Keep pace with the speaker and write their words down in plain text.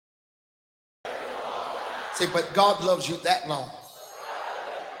Say, but God loves you that long.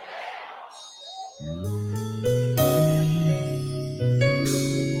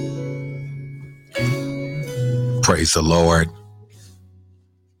 Praise the Lord.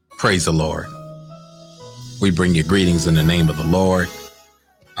 Praise the Lord. We bring you greetings in the name of the Lord.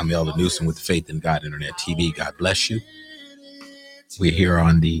 I'm Elder Newsom with Faith in God Internet TV. God bless you. We're here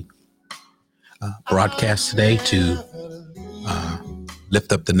on the broadcast today to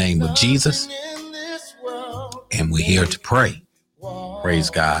lift up the name of Jesus. And we're here to pray. Praise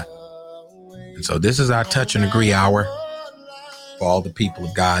God. And so this is our touch and agree hour for all the people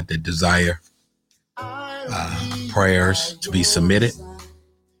of God that desire prayers to be submitted.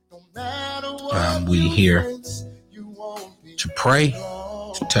 We here to pray,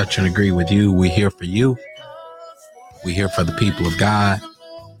 to touch and agree with you. We're here for you. We're here for the people of God.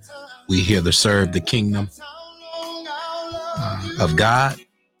 We're here to serve the kingdom of God.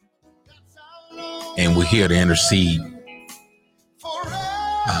 And we're here to intercede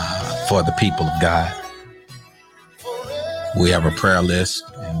for the people of God. We have a prayer list,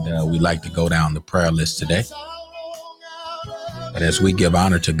 and we like to go down the prayer list today. But as we give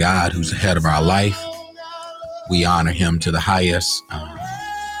honor to God, who's the head of our life, we honor him to the highest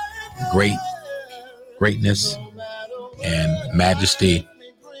greatness and majesty,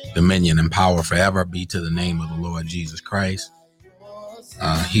 dominion, and power forever be to the name of the Lord Jesus Christ.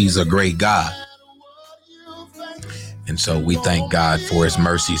 He's a great God. And so we thank God for his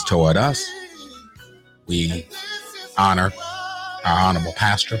mercies toward us. We honor our honorable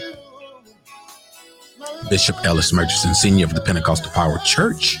pastor, Bishop Ellis Murchison, Sr. of the Pentecostal Power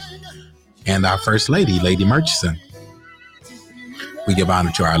Church, and our First Lady, Lady Murchison. We give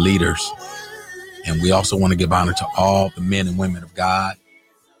honor to our leaders, and we also want to give honor to all the men and women of God,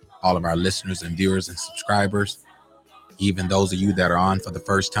 all of our listeners and viewers and subscribers, even those of you that are on for the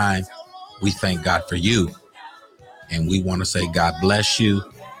first time. We thank God for you, and we want to say God bless you.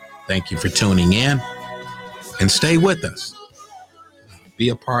 Thank you for tuning in, and stay with us. Be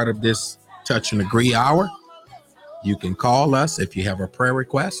a part of this Touch and Agree hour. You can call us if you have a prayer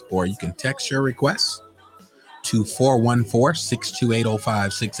request, or you can text your request to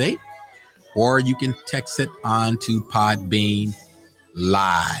 414-628-0568, or you can text it on to Podbean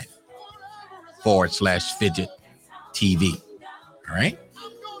Live /Fidget TV. All right.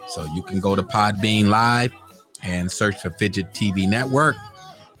 So you can go to Podbean Live and search for Fidget TV Network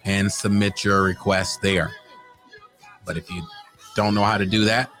and submit your request there. But if you don't know how to do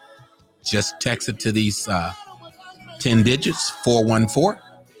that, just text it to these 10 digits,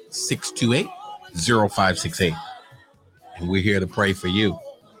 414-628-0568. And we're here to pray for you.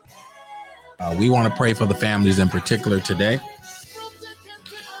 We want to pray for the families in particular today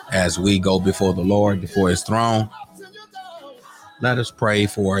as we go before the Lord, before his throne. Let us pray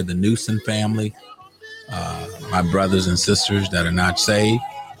for the Newsom family, my brothers and sisters that are not saved.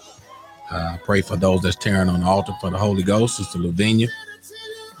 Pray for those that's tearing on the altar for the Holy Ghost, Sister Lavinia,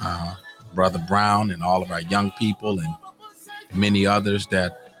 Brother Brown, and all of our young people and many others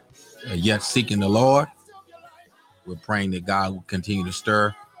that are yet seeking the Lord. We're praying that God will continue to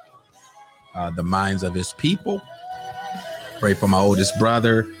stir the minds of his people. Pray for my oldest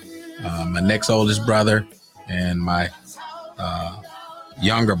brother, my next oldest brother, and my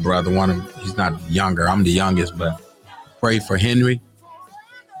younger brother. He's not younger, I'm the youngest, but pray for Henry.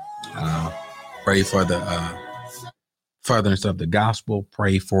 Pray for the furtherance of the gospel.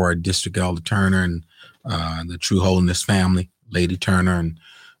 Pray for District Elder Turner and the True Holiness family, Lady Turner and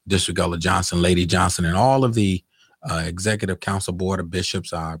District Elder Johnson, Lady Johnson, and all of the Executive Council Board of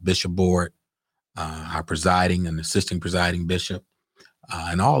Bishops, our Bishop Board, our presiding and assisting presiding bishop,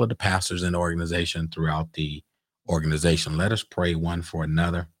 and all of the pastors in the organization throughout the organization. Let us pray one for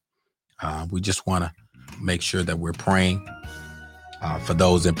another. We just want to make sure that we're praying for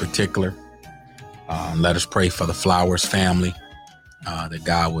those in particular. Let us pray for the Flowers family, that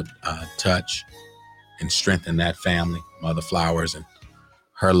God would touch and strengthen that family, Mother Flowers and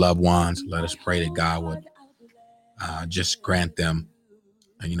her loved ones. Let us pray that God would just grant them,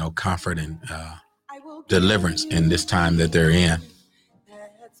 comfort and deliverance in this time that they're in.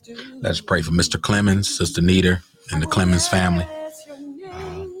 Let's pray for Mr. Clemens, Sister Nita, and the Clemens family.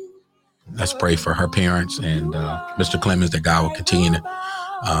 Let's pray for her parents and Mr. Clemens, that God will continue to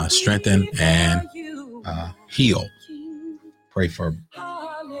strengthen and heal. Pray for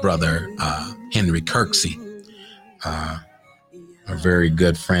Brother Henry Kirksey, a very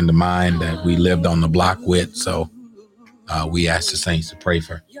good friend of mine that we lived on the block with. So we ask the saints to pray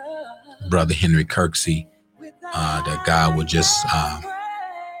for Brother Henry Kirksey, that God would just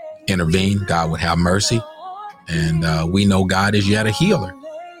intervene. God would have mercy. And we know God is yet a healer.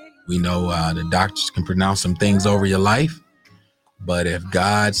 We know the doctors can pronounce some things over your life, but if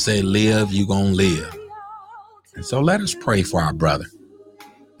God say live, you gonna live. And so let us pray for our brother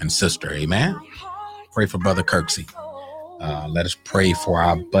and sister. Amen. Pray for Brother Kirksey. Let us pray for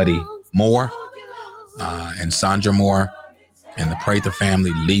our buddy Moore and Sandra Moore and the Prather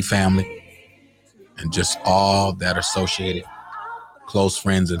family, Lee family, and just all that are associated, close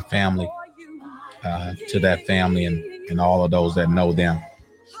friends and family to that family and all of those that know them.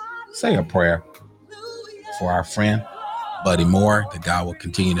 Say a prayer for our friend, Buddy Moore, that God will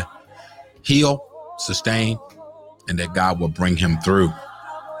continue to heal, sustain, and that God will bring him through.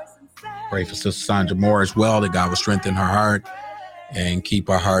 Pray for Sister Sandra Moore as well, that God will strengthen her heart and keep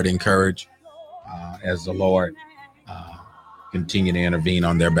her heart encouraged as the Lord continue to intervene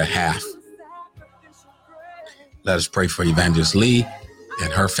on their behalf. Let us pray for Evangelist Lee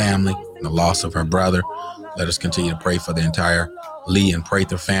and her family, and the loss of her brother. Let us continue to pray for the entire Lee and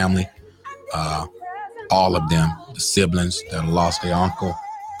Prather family, all of them, the siblings that lost their uncle,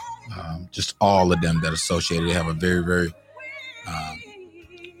 just all of them that are associated. They have a very, very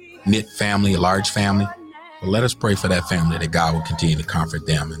knit family, a large family. But let us pray for that family, that God will continue to comfort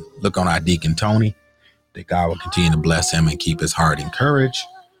them. And look on our deacon, Tony, that God will continue to bless him and keep his heart encouraged.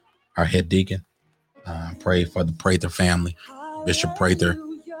 Our head deacon, pray for the Prather family, Bishop Prather,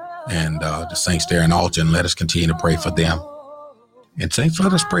 and the saints there in Alton. Let us continue to pray for them. And saints,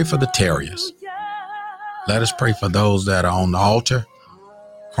 let us pray for the Terriers. Let us pray for those that are on the altar,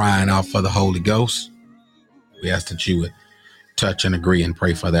 crying out for the Holy Ghost. We ask that you would touch and agree and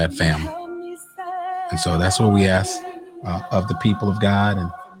pray for that family. And so that's what we ask of the people of God.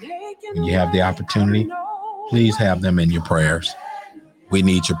 And when you have the opportunity, please have them in your prayers. We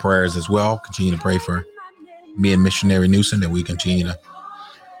need your prayers as well. Continue to pray for me and Missionary Newsom, that we continue to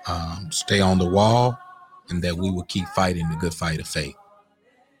stay on the wall, and that we will keep fighting the good fight of faith,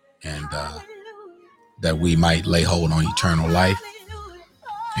 and that we might lay hold on eternal life.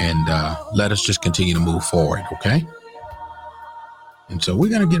 And let us just continue to move forward, okay? And so we're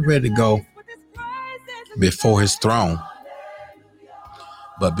going to get ready to go before his throne.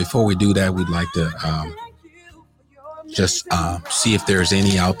 But before we do that, we'd like to just see if there's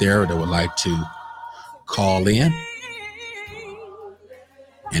any out there that would like to call in.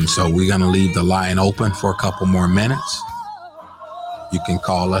 And so we're going to leave the line open for a couple more minutes. You can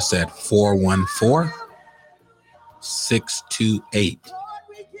call us at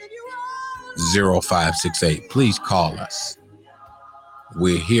 414-628-0568. Please call us.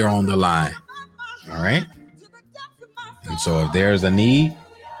 We're here on the line. All right. And so if there's a need, if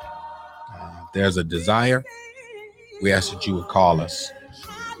there's a desire, we ask that you would call us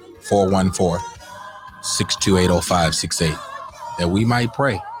 414-628-0568, that we might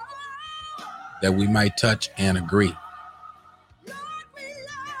pray, that we might touch and agree.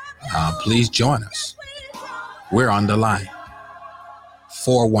 Please join us. We're on the line.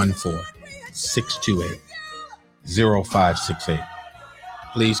 414-628-0568.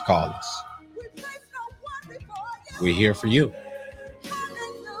 Please call us. We're here for you.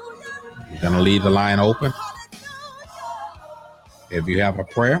 We're going to leave the line open. If you have a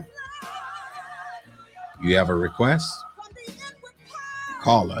prayer, you have a request,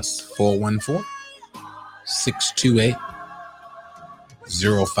 call us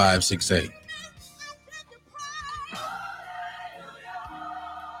 414-628-0568.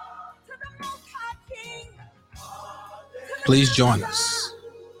 Please join us.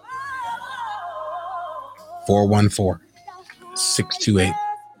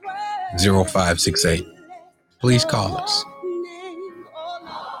 414-628-0568. Please call us.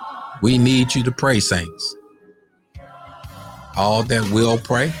 We need you to pray, saints. All that will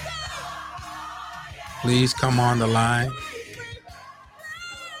pray, please come on the line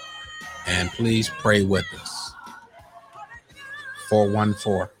and please pray with us.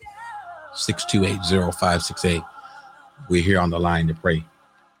 414-628-0568. We're here on the line to pray.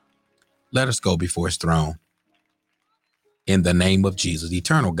 Let us go before his throne. In the name of Jesus,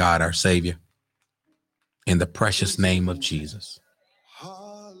 eternal God, our Savior, in the precious name of Jesus.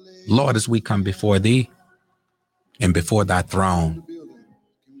 Lord, as we come before thee and before thy throne,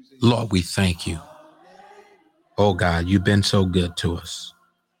 Lord, we thank you. Oh God, you've been so good to us.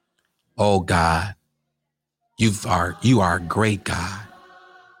 Oh God, you are a great God.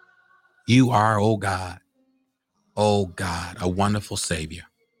 You are, oh God, a wonderful Savior.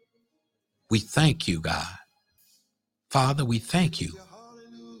 We thank you, God. Father, we thank you.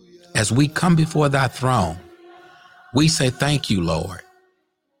 As we come before thy throne, we say thank you, Lord.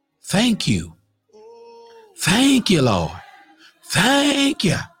 Thank you. Thank you, Lord. Thank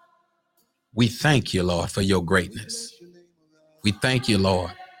you. We thank you, Lord, for your greatness. We thank you,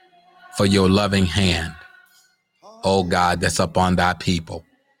 Lord, for your loving hand, oh God, that's upon thy people.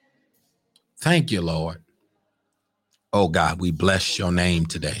 Thank you, Lord. Oh God, we bless your name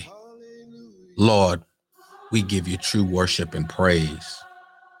today. Lord, we give you true worship and praise.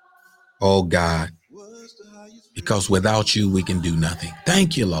 Oh God, because without you, we can do nothing.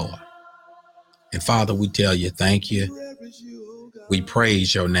 Thank you, Lord. And Father, we tell you, thank you. We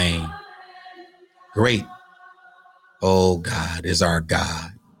praise your name. Great, oh God, is our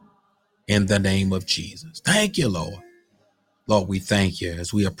God. In the name of Jesus. Thank you, Lord. Lord, we thank you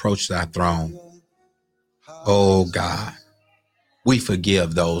as we approach thy throne. Oh God, we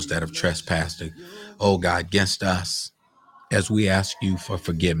forgive those that have trespassed, oh God, against us as we ask you for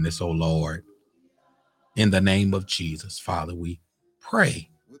forgiveness, oh Lord. In the name of Jesus, Father, we pray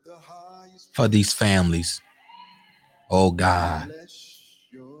for these families, oh God,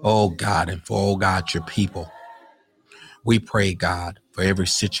 and for, oh God, your people. We pray, God, for every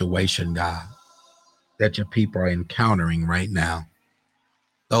situation, God, that your people are encountering right now.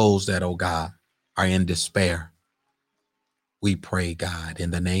 Those that, oh God, are in despair. We pray, God,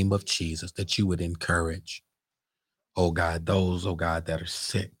 in the name of Jesus, that you would encourage, oh God, those, oh God, that are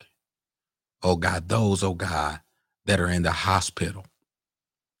sick. Oh God, those, oh God, that are in the hospital.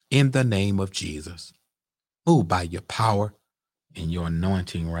 In the name of Jesus, move by your power and your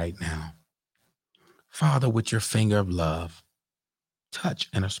anointing right now. Father, with your finger of love, touch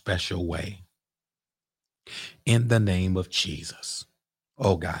in a special way. In the name of Jesus.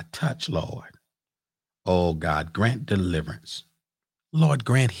 Oh God, touch, Lord. Oh God, grant deliverance. Lord,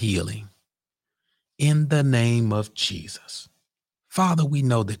 grant healing. In the name of Jesus. Father, we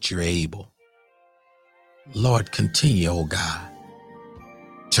know that you're able. Lord, continue, oh God,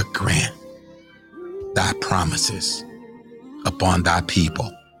 to grant thy promises upon thy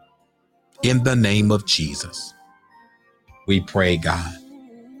people. In the name of Jesus, we pray, God,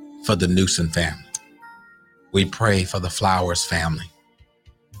 for the Newsom family. We pray for the Flowers family.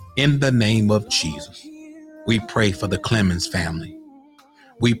 In the name of Jesus, we pray for the Clemens family.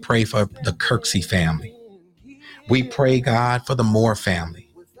 We pray for the Kirksey family. We pray, God, for the Moore family.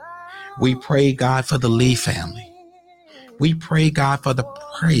 We pray, God, for the Lee family. We pray, God, for the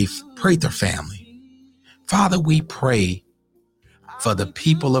Prather family. Father, we pray for the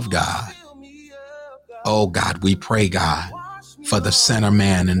people of God. Oh, God, we pray, God, for the sinner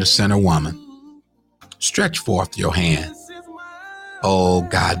man and the sinner woman. Stretch forth your hand. Oh,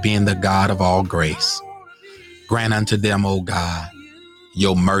 God, being the God of all grace. Grant unto them, oh, God,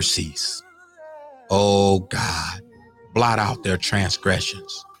 your mercies. Oh, God, blot out their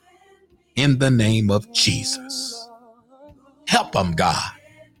transgressions. In the name of Jesus. Help them, God,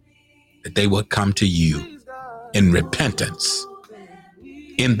 that they would come to you in repentance.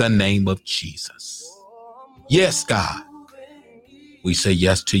 In the name of Jesus. Yes, God. We say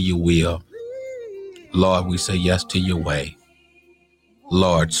yes to your will. Lord, we say yes to your way.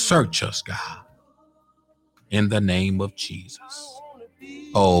 Lord, search us, God. In the name of Jesus.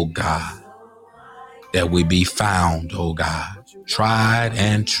 Oh, God, that we be found, oh, God, tried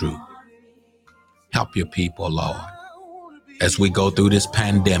and true. Help your people, Lord, as we go through this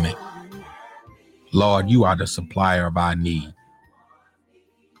pandemic. Lord, you are the supplier of our need.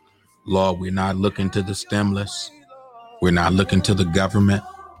 Lord, we're not looking to the stimulus. We're not looking to the government.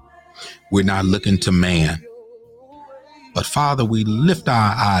 We're not looking to man. But Father, we lift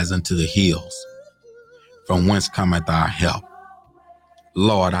our eyes unto the hills, from whence cometh our help.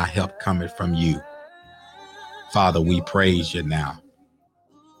 Lord, our help cometh from you. Father, we praise you now.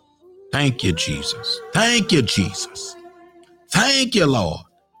 Thank you, Jesus. Thank you, Jesus. Thank you, Lord.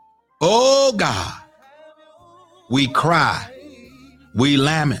 Oh, God, we cry. We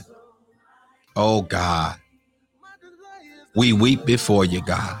lament. Oh, God, we weep before you,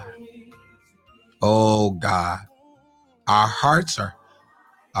 God. Oh, God, our hearts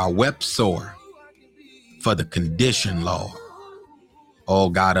are wept sore for the condition, Lord, oh,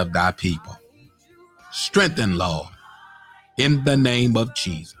 God, of thy people. Strengthen, Lord, in the name of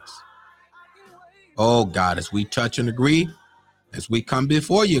Jesus. Oh, God, as we touch and agree, as we come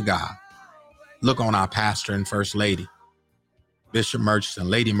before you, God, look on our pastor and first lady, Bishop Murchison,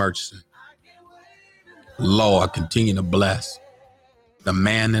 Lady Murchison. Lord, continue to bless the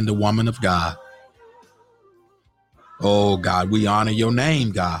man and the woman of God. Oh, God, we honor your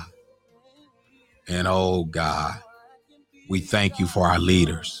name, God. And oh, God, we thank you for our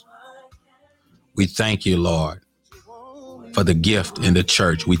leaders. We thank you, Lord, for the gift in the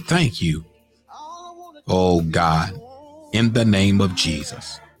church. We thank you, oh, God, in the name of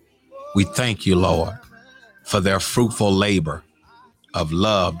Jesus. We thank you, Lord, for their fruitful labor of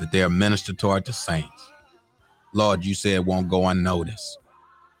love that they are ministered toward the saints. Lord, you said it won't go unnoticed.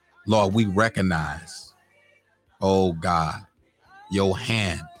 Lord, we recognize, oh God, your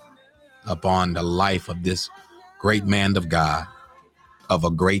hand upon the life of this great man of God, of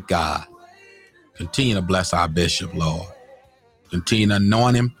a great God. Continue to bless our bishop, Lord. Continue to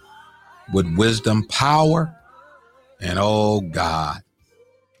anoint him with wisdom, power, and, oh God,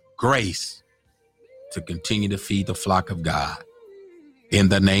 grace to continue to feed the flock of God in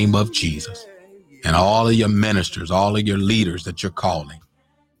the name of Jesus. And all of your ministers, all of your leaders that you're calling,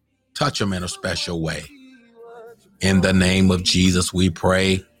 touch them in a special way. In the name of Jesus, we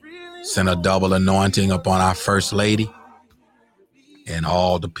pray. Send a double anointing upon our First Lady and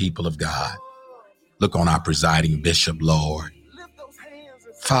all the people of God. Look on our presiding bishop, Lord.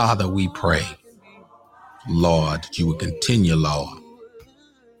 Father, we pray, Lord, that you would continue, Lord,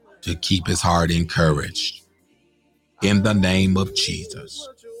 to keep his heart encouraged in the name of Jesus.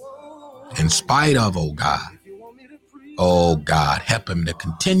 In spite of, oh God, help him to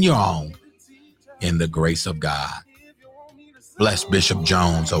continue on in the grace of God. Bless Bishop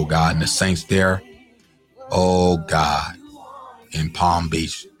Jones, oh God, and the saints there, oh God, in Palm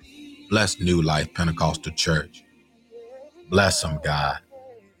Beach. Bless New Life Pentecostal Church. Bless them, God.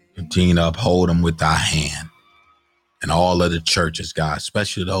 Continue to uphold them with thy hand. And all of the churches, God,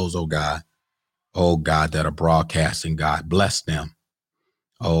 especially those, oh God, that are broadcasting, God. Bless them,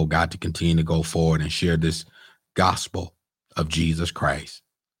 oh God, to continue to go forward and share this gospel of Jesus Christ.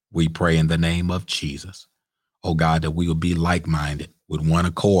 We pray in the name of Jesus, oh God, that we will be like-minded with one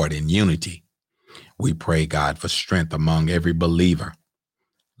accord in unity. We pray, God, for strength among every believer.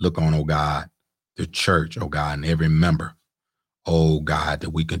 Look on, oh God, the church, oh God, and every member. Oh God,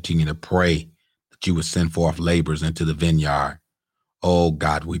 that we continue to pray that you would send forth laborers into the vineyard. Oh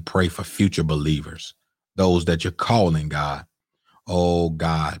God, we pray for future believers, those that you're calling, God. Oh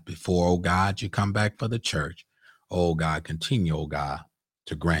God, before, oh God, you come back for the church. Oh God, continue, oh God,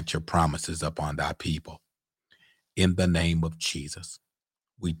 to grant your promises upon thy people. In the name of Jesus,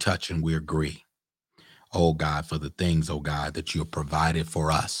 we touch and we agree. Oh God, for the things, oh God, that you have provided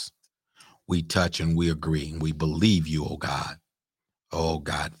for us. We touch and we agree and we believe you, oh God. Oh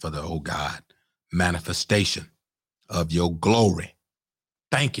God, for the, oh God, manifestation of your glory.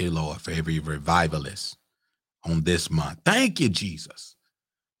 Thank you, Lord, for every revivalist on this month. Thank you, Jesus.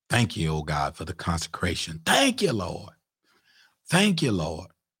 Thank you, oh God, for the consecration. Thank you, Lord. Thank you, Lord.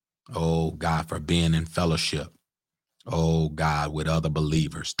 Oh God, for being in fellowship. Oh God, with other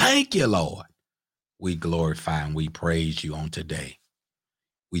believers. Thank you, Lord. We glorify and we praise you on today.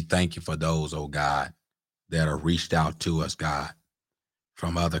 We thank you for those, oh God, that are reached out to us, God,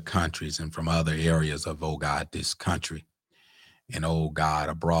 from other countries and from other areas of, oh God, this country. And, oh God,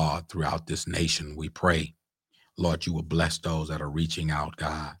 abroad throughout this nation, we pray, Lord, you will bless those that are reaching out,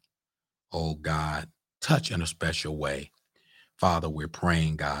 God. Oh God, touch in a special way. Father, we're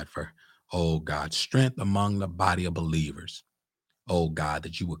praying, God, for, oh God, strength among the body of believers. Oh God,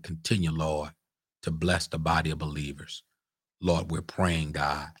 that you would continue, Lord, to bless the body of believers. Lord, we're praying,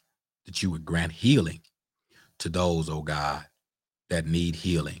 God, that you would grant healing to those, oh God, that need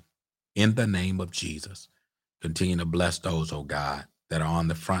healing. In the name of Jesus, continue to bless those, oh God, that are on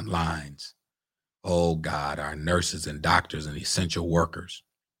the front lines. Oh God, our nurses and doctors and essential workers,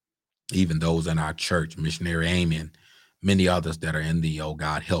 even those in our church, Missionary Amy and many others that are in the, oh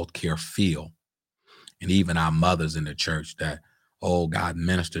God, healthcare field, and even our mothers in the church that, oh God,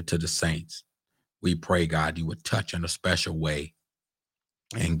 minister to the saints. We pray, God, you would touch in a special way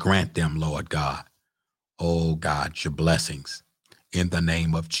and grant them, Lord God, oh God, your blessings in the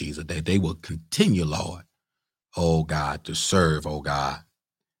name of Jesus, that they will continue, Lord, oh God, to serve, oh God,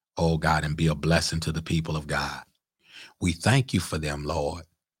 and be a blessing to the people of God. We thank you for them, Lord.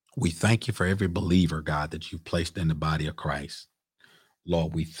 We thank you for every believer, God, that you've placed in the body of Christ.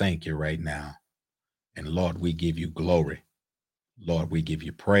 Lord, we thank you right now. And Lord, we give you glory. Lord, we give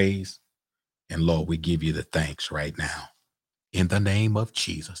you praise. And Lord, we give you the thanks right now. In the name of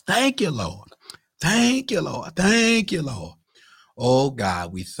Jesus. Thank you, Lord. Thank you, Lord. Thank you, Lord. Oh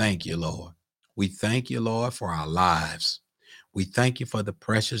God, we thank you, Lord. We thank you, Lord, for our lives. We thank you for the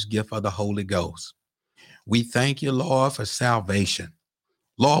precious gift of the Holy Ghost. We thank you, Lord, for salvation.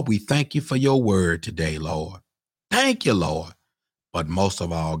 Lord, we thank you for your word today, Lord. Thank you, Lord. But most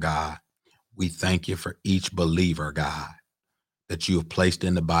of all, God, we thank you for each believer, God, that you have placed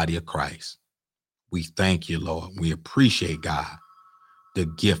in the body of Christ. We thank you, Lord. We appreciate, God, the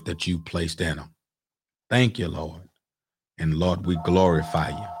gift that you placed in them. Thank you, Lord. And Lord, we glorify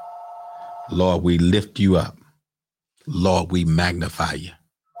you. Lord, we lift you up. Lord, we magnify you.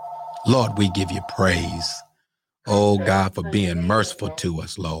 Lord, we give you praise. Oh, God, for being merciful to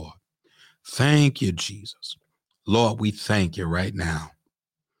us, Lord. Thank you, Jesus. Lord, we thank you right now.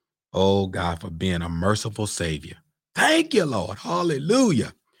 Oh, God, for being a merciful Savior. Thank you, Lord.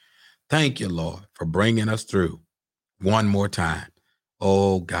 Hallelujah. Thank you, Lord, for bringing us through one more time.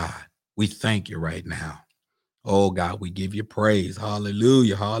 Oh, God, we thank you right now. Oh, God, we give you praise.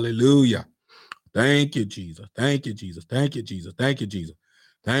 Hallelujah. Hallelujah. Thank you, Jesus. Thank you, Jesus. Thank you, Jesus. Thank you, Jesus.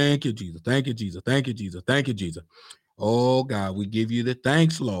 Thank you, Jesus. Thank you, Jesus. Thank you, Jesus. Thank you, Jesus. Oh, God, we give you the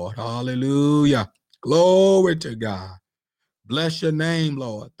thanks, Lord. Hallelujah. Glory to God. Bless your name,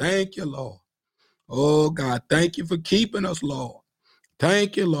 Lord. Thank you, Lord. Oh, God, thank you for keeping us, Lord.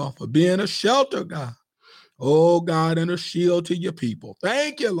 Thank you, Lord, for being a shelter, God. Oh, God, and a shield to your people.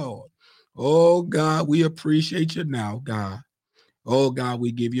 Thank you, Lord. Oh, God, we appreciate you now, God. Oh, God,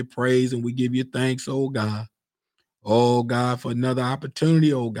 we give you praise and we give you thanks, oh, God. Oh, God, for another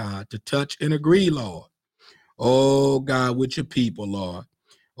opportunity, oh, God, to touch and agree, Lord. Oh, God, with your people, Lord.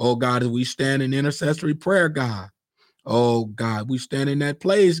 Oh, God, as we stand in intercessory prayer, God. Oh, God, we stand in that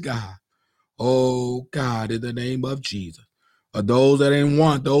place, God. Oh, God, in the name of Jesus. Those that in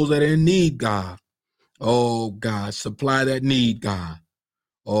want, those that are in need, God. Oh, God, supply that need, God.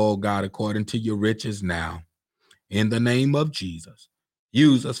 Oh, God, according to your riches now. In the name of Jesus.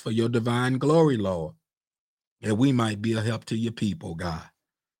 Use us for your divine glory, Lord, that we might be a help to your people, God.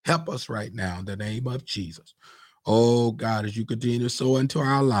 Help us right now in the name of Jesus. Oh, God, as you continue to sow into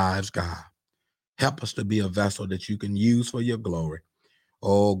our lives, God, help us to be a vessel that you can use for your glory.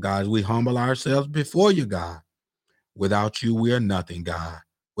 Oh, God, as we humble ourselves before you, God. Without you, we are nothing, God.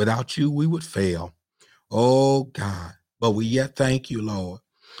 Without you, we would fail. Oh, God, but we yet thank you, Lord.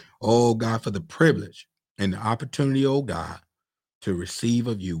 Oh, God, for the privilege and the opportunity, oh, God, to receive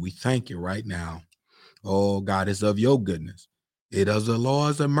of you. We thank you right now. Oh, God, it's of your goodness. It is the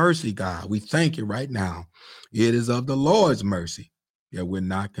Lord's mercy, God. We thank you right now. It is of the Lord's mercy that we're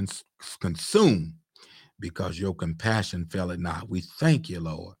not consumed because your compassion fell it not. We thank you,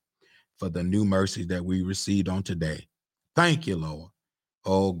 Lord, for the new mercies that we received on today. Thank you, Lord.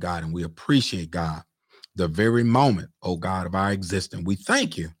 Oh, God, and we appreciate, God, the very moment, oh, God, of our existence. We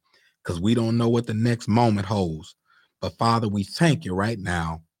thank you because we don't know what the next moment holds. But, Father, we thank you right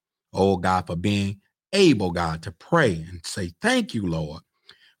now, oh, God, for being able, God, to pray and say, thank you, Lord,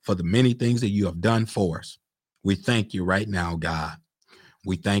 for the many things that you have done for us. We thank you right now, God.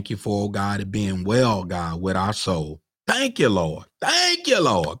 We thank you for, oh, God, it being well, God, with our soul. Thank you, Lord. Thank you,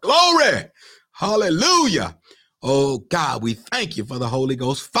 Lord. Glory. Hallelujah. Oh, God, we thank you for the Holy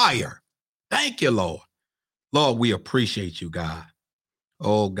Ghost fire. Thank you, Lord. Lord, we appreciate you, God.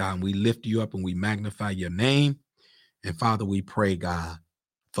 Oh, God, we lift you up and we magnify your name. And Father, we pray, God,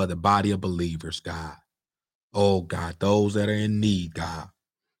 for the body of believers, God. Oh, God, those that are in need, God.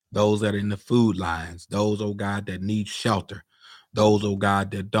 Those that are in the food lines. Those, oh, God, that need shelter. Those, oh,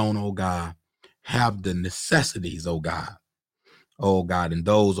 God, that don't, oh, God, have the necessities, oh, God. Oh, God, and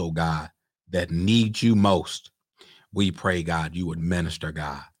those, oh, God, that need you most. We pray, God, you would minister,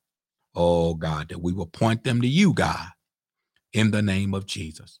 God. Oh, God, that we will point them to you, God, in the name of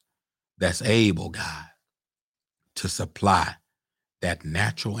Jesus. That's able, God, to supply that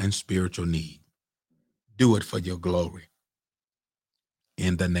natural and spiritual need. Do it for your glory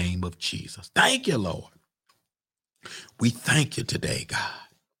in the name of Jesus. Thank you, Lord. We thank you today, God.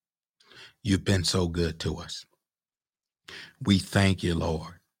 You've been so good to us. We thank you,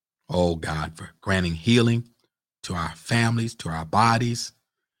 Lord. Oh, God, for granting healing to our families, to our bodies.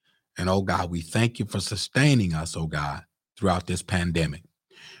 And, oh, God, we thank you for sustaining us, oh, God, throughout this pandemic.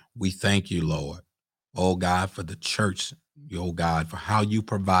 We thank you, Lord. Oh, God, for the church, oh, God, for how you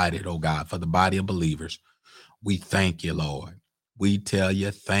provided, oh, God, for the body of believers. We thank you, Lord. We tell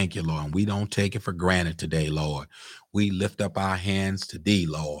you, thank you, Lord. And we don't take it for granted today, Lord. We lift up our hands to thee,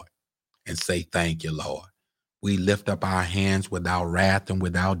 Lord, and say, thank you, Lord. We lift up our hands without wrath and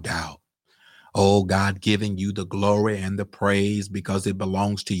without doubt. Oh, God, giving you the glory and the praise because it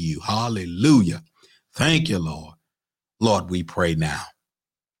belongs to you. Hallelujah. Thank you, Lord. Lord, we pray now,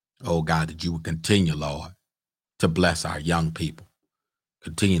 oh, God, that you would continue, Lord, to bless our young people.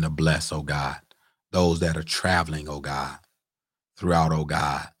 Continue to bless, oh, God, those that are traveling, oh, God, throughout, oh,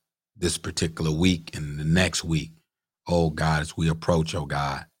 God, this particular week and the next week. Oh, God, as we approach, oh,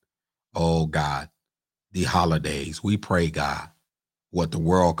 God, the holidays. We pray, God, what the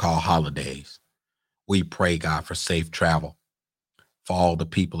world call holidays. We pray, God, for safe travel for all the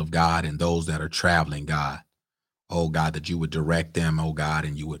people of God and those that are traveling, God. Oh, God, that you would direct them, oh, God,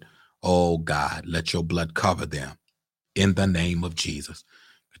 and you would, oh, God, let your blood cover them in the name of Jesus.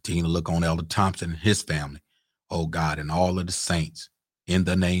 Continue to look on Elder Thompson and his family, oh, God, and all of the saints in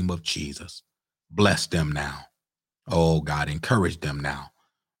the name of Jesus. Bless them now. Oh, God, encourage them now.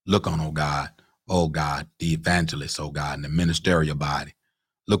 Look on, oh, God, the evangelists, oh, God, and the ministerial body.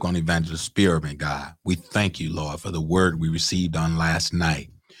 Look on Evangelist Spearman, God. We thank you, Lord, for the word we received on last night.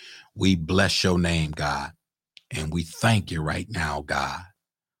 We bless your name, God, and we thank you right now, God.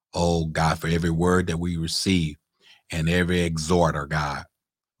 Oh, God, for every word that we receive and every exhorter, God.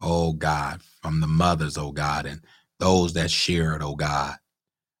 Oh, God, from the mothers, oh, God, and those that share it, oh, God.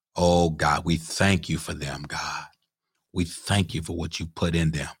 Oh, God, we thank you for them, God. We thank you for what you put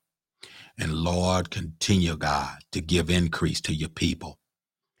in them. And Lord, continue, God, to give increase to your people.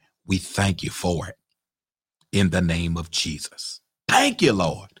 We thank you for it in the name of Jesus. Thank you,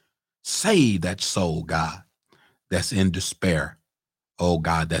 Lord. Save that soul, God, that's in despair. Oh,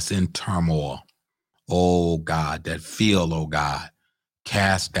 God, that's in turmoil. Oh, God, that feel, oh, God,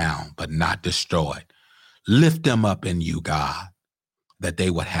 cast down but not destroyed. Lift them up in you, God, that they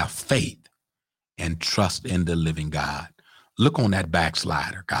would have faith and trust in the living God. Look on that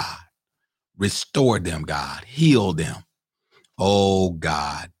backslider, God. Restore them, God. Heal them. Oh,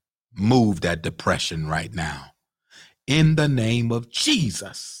 God, move that depression right now. In the name of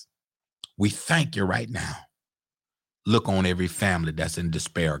Jesus, we thank you right now. Look on every family that's in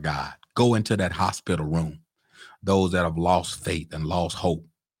despair, God. Go into that hospital room. Those that have lost faith and lost hope.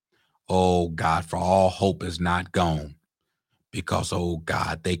 Oh, God, for all hope is not gone because, oh,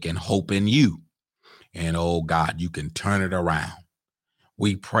 God, they can hope in you. And, oh, God, you can turn it around.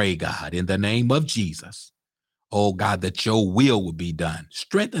 We pray, God, in the name of Jesus, oh, God, that your will will be done.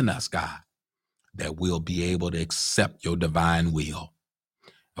 Strengthen us, God, that we'll be able to accept your divine will.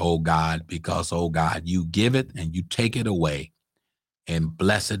 Oh, God, because, oh, God, you give it and you take it away. And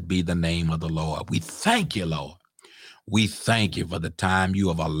blessed be the name of the Lord. We thank you, Lord. We thank you for the time you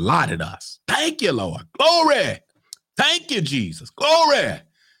have allotted us. Thank you, Lord. Glory. Thank you, Jesus. Glory.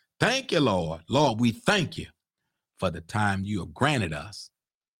 Thank you, Lord. Lord, we thank you for the time you have granted us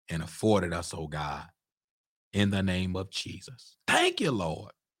and afforded us, oh God, in the name of Jesus. Thank you,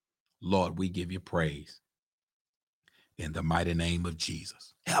 Lord. Lord, we give you praise in the mighty name of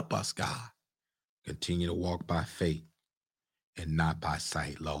Jesus. Help us, God. Continue to walk by faith and not by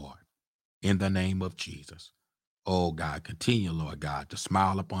sight, Lord, in the name of Jesus. Oh, God, continue, Lord God, to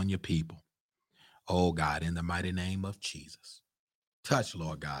smile upon your people. Oh, God, in the mighty name of Jesus. Touch,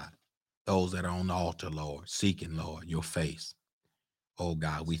 Lord God, those that are on the altar, Lord, seeking, Lord, your face. Oh,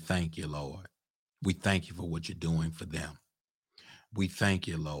 God, we thank you, Lord. We thank you for what you're doing for them. We thank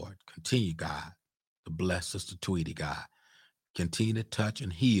you, Lord. Continue, God, to bless Sister Tweety, God. Continue to touch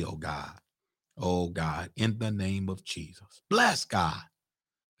and heal, God. Oh, God, in the name of Jesus. Bless, God.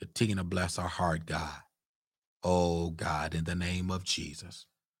 Continue to bless our heart, God. Oh, God, in the name of Jesus.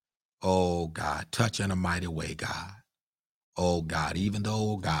 Oh, God, touch in a mighty way, God. Oh, God, even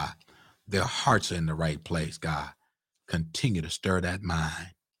though, oh, God, their hearts are in the right place, God, continue to stir that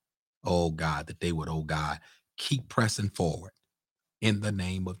mind. Oh, God, that they would, oh, God, keep pressing forward in the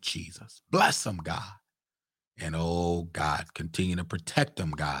name of Jesus. Bless them, God. And, oh, God, continue to protect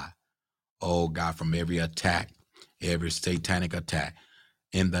them, God. Oh, God, from every attack, every satanic attack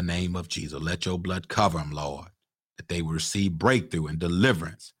in the name of Jesus. Let your blood cover them, Lord, that they will receive breakthrough and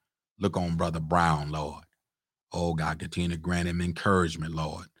deliverance. Look on Brother Brown, Lord. Oh, God, continue to grant him encouragement,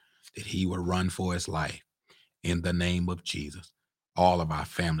 Lord, that he will run for his life in the name of Jesus. All of our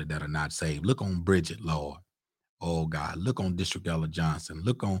family that are not saved. Look on Bridget, Lord. Oh, God, look on District Elder Johnson.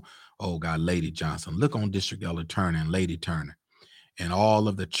 Look on, oh, God, Lady Johnson. Look on District Elder Turner and Lady Turner and all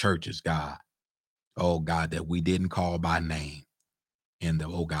of the churches, God. Oh, God, that we didn't call by name in the,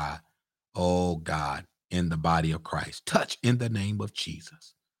 oh, God, in the body of Christ. Touch in the name of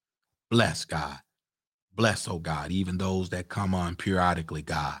Jesus. Bless, God. Bless, oh, God, even those that come on periodically,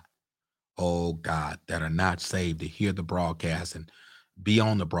 God. Oh, God, that are not saved to hear the broadcast and be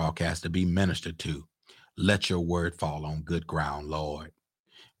on the broadcast to be ministered to. Let your word fall on good ground, Lord.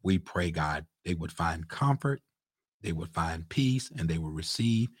 We pray, God, they would find comfort, they would find peace, and they will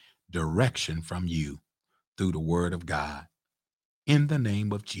receive direction from you through the word of God. In the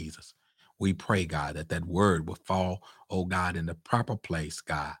name of Jesus, we pray, God, that that word will fall, oh God, in the proper place,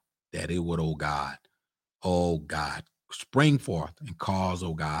 God, that it would, oh God, spring forth and cause,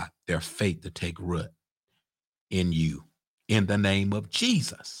 oh God, their faith to take root in you. In the name of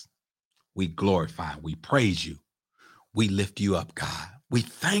Jesus, we glorify, we praise you. We lift you up, God. We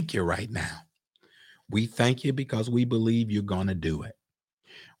thank you right now. We thank you because we believe you're going to do it.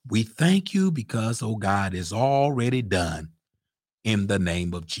 We thank you because, oh God, is already done in the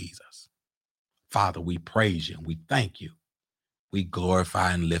name of Jesus. Father, we praise you and we thank you. We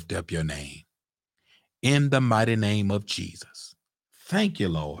glorify and lift up your name in the mighty name of Jesus. Thank you,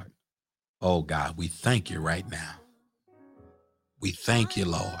 Lord. Oh God, we thank you right now. We thank you,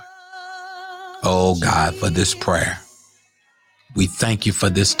 Lord. Oh God, for this prayer. We thank you for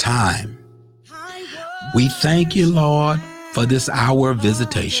this time. We thank you, Lord, for this hour of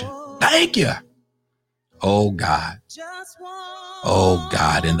visitation. Thank you. Oh God. Oh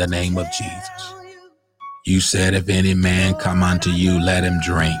God, in the name of Jesus. You said, if any man come unto you, let him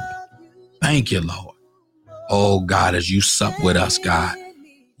drink. Thank you, Lord. Oh God, as you sup with us, God,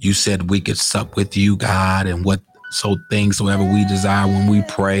 you said we could sup with you, God, and things soever we desire when we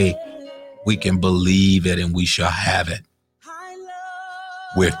pray, we can believe it and we shall have it.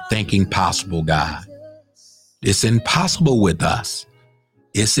 We're thinking possible, God. It's impossible with us.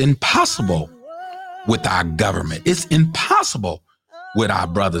 It's impossible with our government. It's impossible with our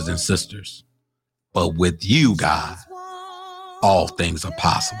brothers and sisters. But with you, God, all things are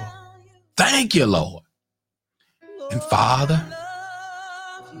possible. Thank you, Lord. And Father,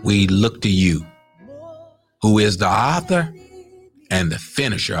 we look to you, who is the author and the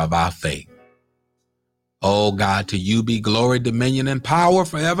finisher of our faith. Oh God, to you be glory, dominion, and power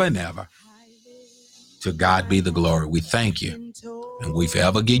forever and ever. To God be the glory. We thank you. And we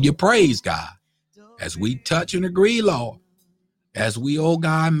forever give you praise, God, as we touch and agree, Lord. As we, oh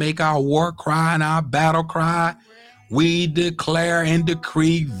God, make our war cry and our battle cry, we declare and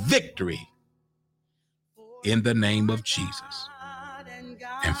decree victory in the name of Jesus.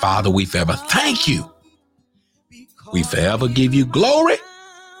 And Father, we forever thank you. We forever give you glory.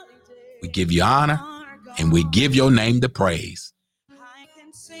 We give you honor, and we give your name the praise.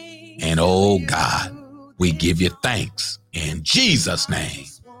 And oh God, we give you thanks in Jesus' name.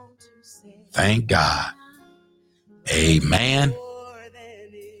 Thank God. Amen.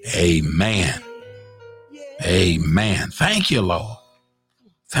 Amen. Amen. Thank you, Lord.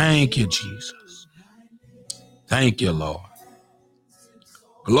 Thank you, Jesus. Thank you, Lord.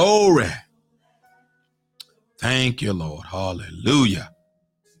 Glory. Thank you, Lord. Hallelujah.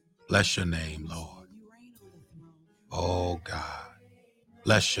 Bless your name, Lord. Oh, God.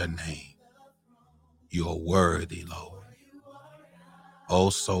 Bless your name. You're worthy, Lord. Oh,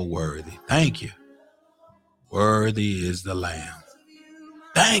 so worthy. Thank you. Worthy is the Lamb.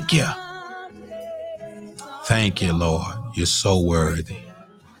 Thank you. Thank you, Lord. You're so worthy.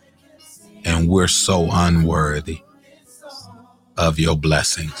 And we're so unworthy of your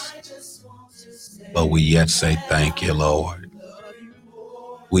blessings. But we yet say thank you, Lord.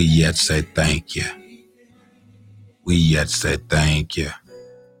 We yet say thank you. We yet say thank you.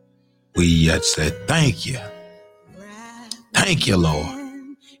 We yet say thank you. Thank you, Lord.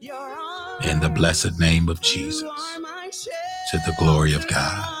 In the blessed name of Jesus. To the glory of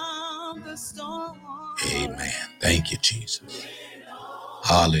God. Amen. Thank you, Jesus.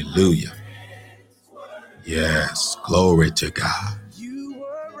 Hallelujah. Yes. Glory to God.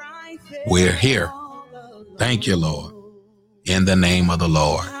 We're here. Thank you, Lord. In the name of the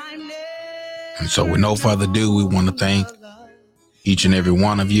Lord. And so with no further ado, we want to thank each and every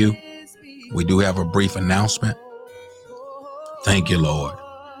one of you. We do have a brief announcement. Thank you, Lord.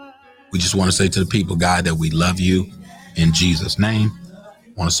 We just want to say to the people of God that we love you in Jesus' name.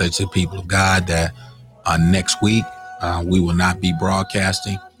 I want to say to the people of God that next week we will not be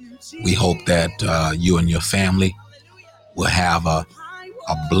broadcasting. We hope that you and your family will have a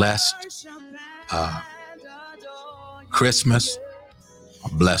blessed Christmas, a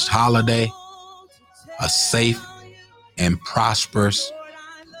blessed holiday, a safe and prosperous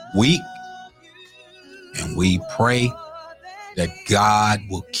week. And we pray that God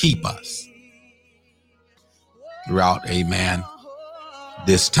will keep us throughout, amen,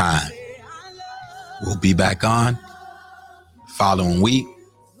 this time. We'll be back on following week.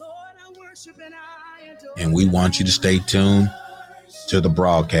 And we want you to stay tuned to the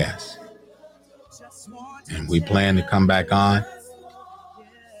broadcast. And we plan to come back on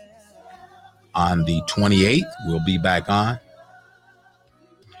the 28th. We'll be back on.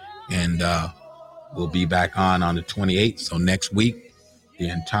 And we'll be back on the 28th. So next week, the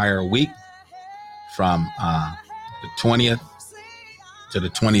entire week from the 20th to the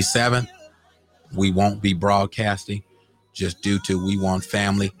 27th, we won't be broadcasting just due to we want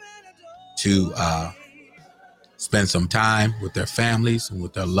family to spend some time with their families and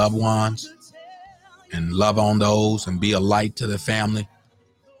with their loved ones and love on those and be a light to the family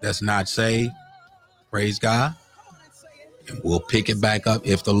that's not saved. Praise God. And we'll pick it back up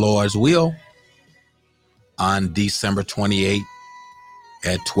if the Lord's will on December 28th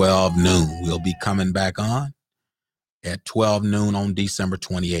at 12 noon. We'll be coming back on at 12 noon on December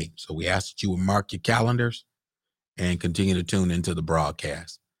 28th. So we ask that you will mark your calendars and continue to tune into the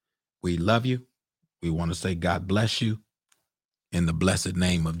broadcast. We love you. We want to say God bless you in the blessed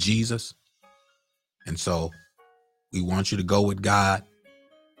name of Jesus. And so we want you to go with God,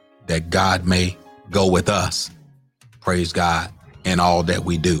 that God may go with us. Praise God. in all that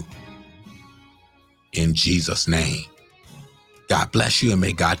we do. In Jesus' name. God bless you and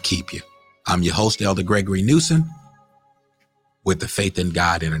may God keep you. I'm your host, Elder Gregory Newsom, with the Faith in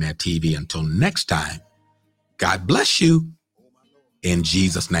God Internet TV. Until next time, God bless you in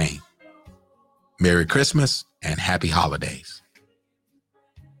Jesus' name. Merry Christmas and happy holidays.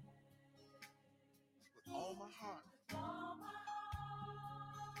 With all my heart,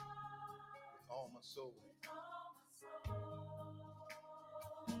 with all my soul.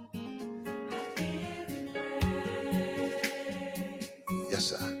 Yes,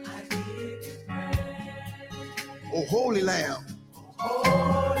 sir. Oh, Holy Lamb.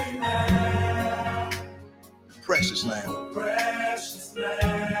 Holy Lamb. Precious Lamb. Precious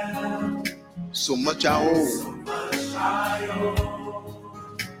Lamb. So much I owe. So much I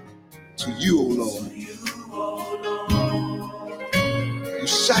owe. To you, O Lord. You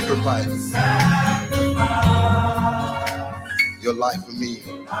sacrificed your life for me.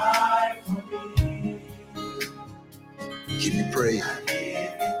 Give you praise.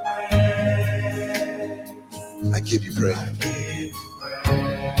 I give you praise.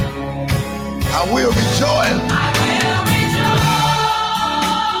 I will rejoice.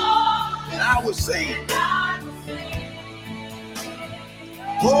 And I will sing.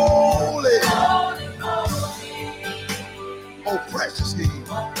 Holy. Oh, precious King.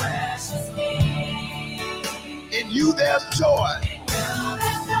 In you there's joy.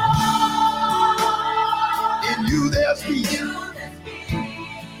 In you there's peace.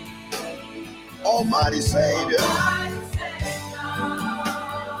 Almighty Savior.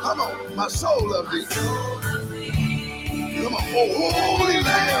 Come on, my soul loves thee. Come on, oh Holy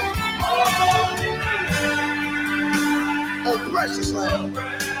Lamb. Oh precious Lamb.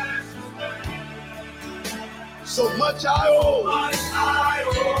 So much I owe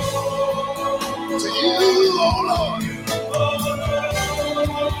to you, oh Lord.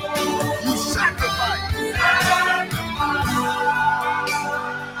 You sacrificed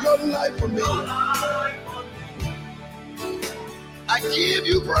your life for me. I give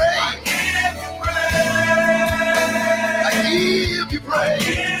you praise. I give you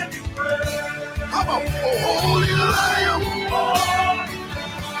praise. Come on, oh Holy Lamb.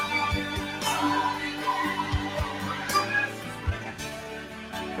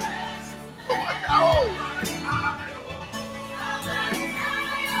 Oh,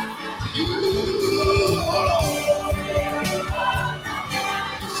 you, oh Lord.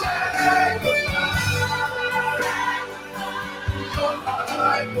 Sacrifice your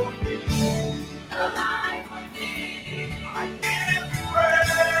life for me.